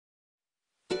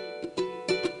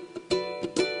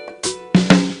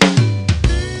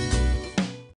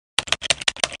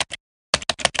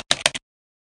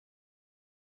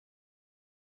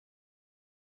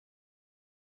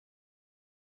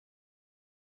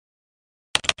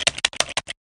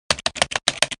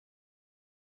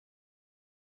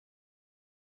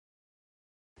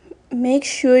make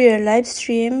sure your live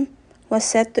stream was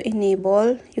set to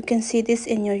enable. You can see this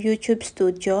in your YouTube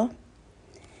studio.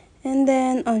 And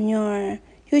then on your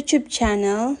YouTube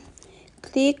channel,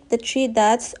 click the three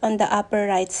dots on the upper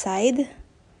right side.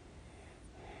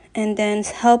 And then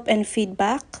help and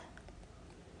feedback.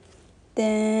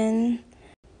 Then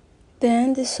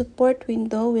the support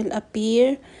window will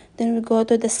appear. Then we go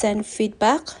to the send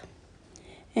feedback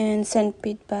and send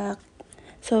feedback.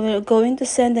 So we're going to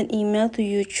send an email to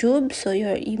YouTube. So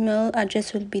your email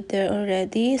address will be there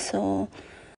already. So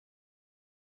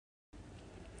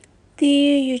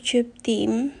dear YouTube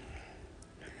team,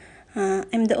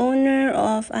 I'm the owner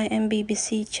of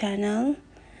IMBBC channel.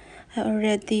 I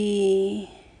already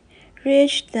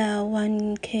reached the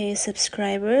 1K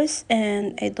subscribers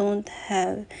and I don't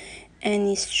have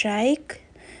any strike,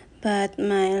 but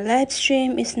my live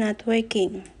stream is not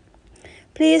working.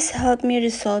 Please help me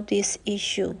resolve this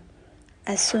issue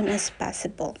as soon as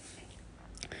possible.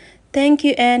 Thank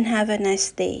you and have a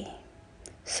nice day.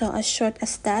 So as short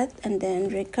as that, and then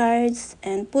regards,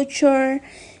 and put your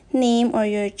name or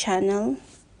your channel,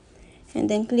 and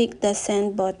then click the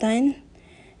send button,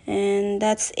 and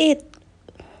that's it.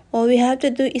 All we have to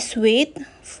do is wait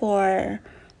for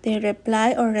the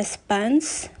reply or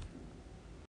response.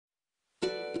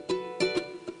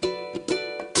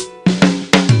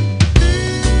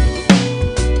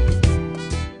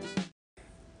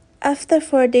 After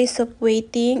 4 days of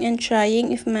waiting and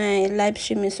trying if my live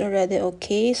stream is already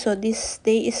okay, so this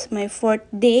day is my 4th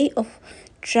day of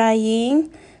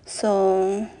trying.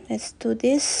 So let's do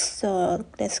this. So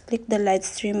let's click the live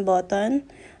stream button,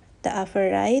 the upper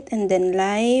right, and then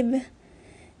live.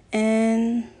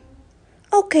 And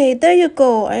okay, there you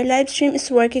go. Our live stream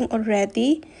is working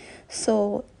already.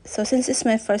 So since it's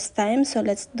my first time, so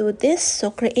let's do this.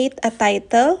 So create a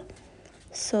title.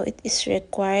 So it is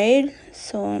required.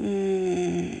 So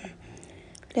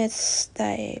let's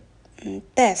type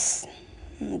test,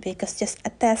 because just a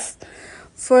test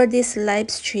for this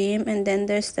live stream. And then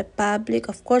there's the public.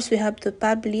 Of course we have to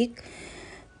public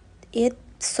it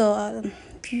so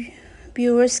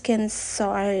viewers can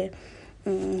saw our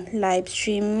live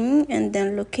streaming. And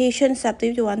then locations, up to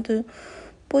you. You want to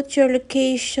put your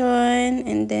location,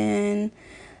 and then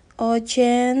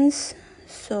audience.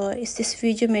 So is this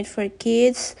video made for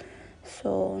kids?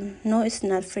 So no, it's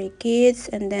not for kids.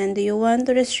 And then do you want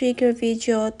to restrict your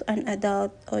video to an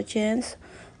adult audience?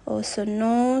 Also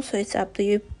no. So it's up to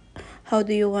you. How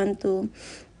do you want to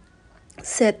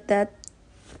set that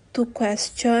to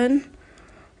question?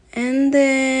 And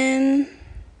then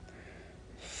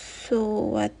so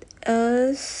what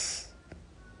else?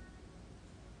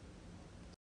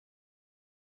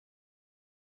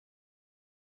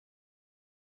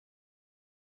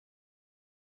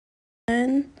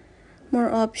 More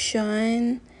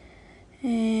option,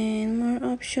 and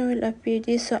more option will appear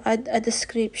this. So add a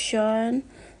description.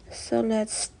 So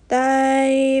let's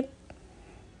type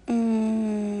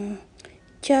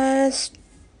just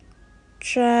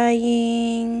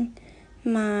trying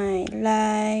my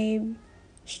live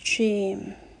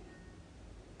stream.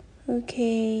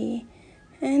 Okay,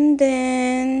 and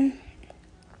then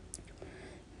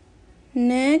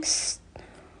next,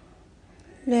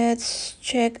 let's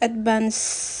check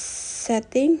advanced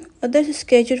setting. Others is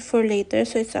scheduled for later,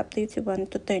 so it's up to you if you want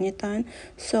to turn it on.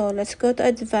 So let's go to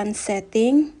advanced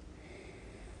setting.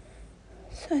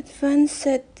 So advanced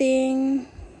setting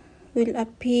will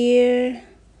appear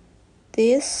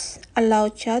this allow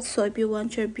chat. So if you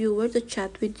want your viewer to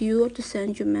chat with you or to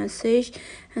send you message.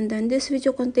 And then this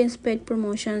video contains paid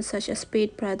promotions such as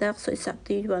paid products, so it's up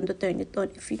to you if you want to turn it on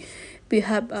if you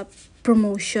have a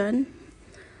promotion.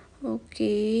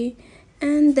 Okay,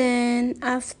 and then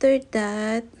after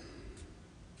that,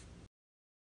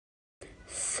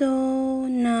 so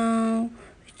now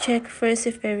we check first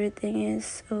if everything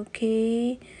is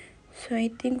okay. So I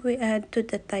think we add to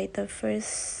the title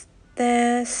first,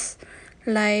 test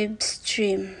live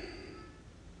stream,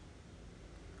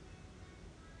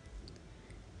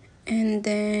 and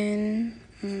then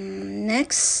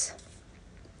next,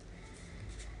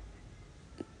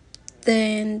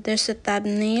 then there's a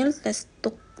thumbnail. Let's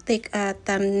take a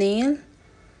thumbnail.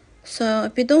 So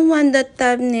if you don't want the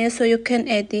thumbnail, so you can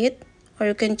edit or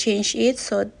you can change it.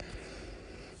 So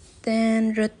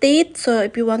then rotate. So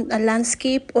if you want a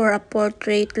landscape or a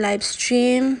portrait live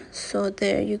stream, so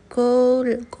there you go,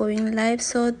 going live.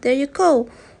 So there you go,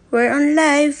 we're on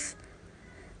live.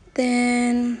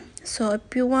 Then so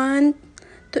if you want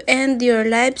to end your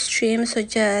live stream, so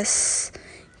just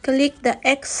click the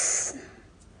X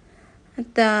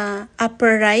at the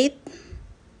upper right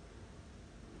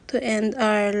to end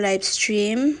our live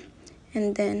stream,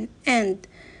 and then end.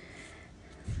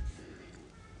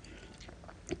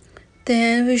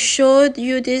 Then we showed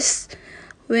you this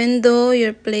window,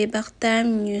 your playback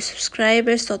time, new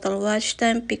subscribers, total watch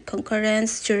time, peak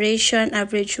concurrence, duration,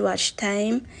 average watch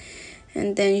time.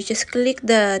 And then you just click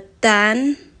the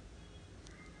done,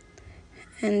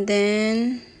 and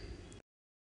then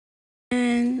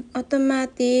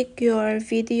automatic your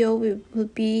video will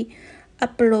be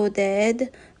uploaded,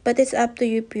 but it's up to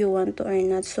you if you want to or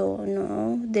not. So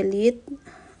no, delete.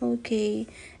 Okay,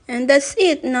 and that's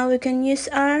it. Now we can use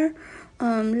our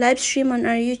live stream on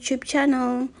our YouTube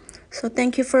channel. So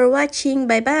thank you for watching.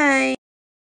 Bye bye.